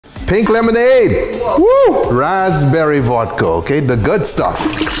Pink lemonade. Woo! Raspberry vodka, okay? The good stuff.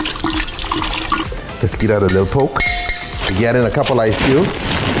 Let's get out a little poke. You get in a couple ice cubes.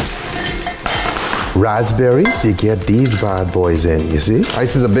 Raspberries, you get these bad boys in, you see?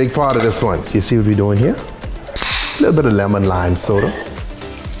 Ice is a big part of this one. You see what we're doing here? A little bit of lemon lime soda.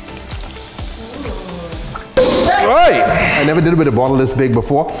 Right. I never did it with a bottle this big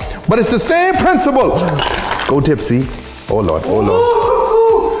before, but it's the same principle. Go tipsy. Oh Lord, oh Lord.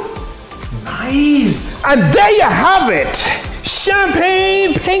 Nice. And there you have it.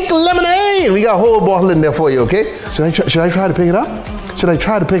 Champagne pink lemonade. We got a whole bottle in there for you, okay? Should I try to pick it up? Should I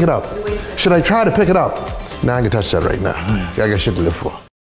try to pick it up? Should I try to pick it up? Nah, I can touch that right now. I got shit to live for.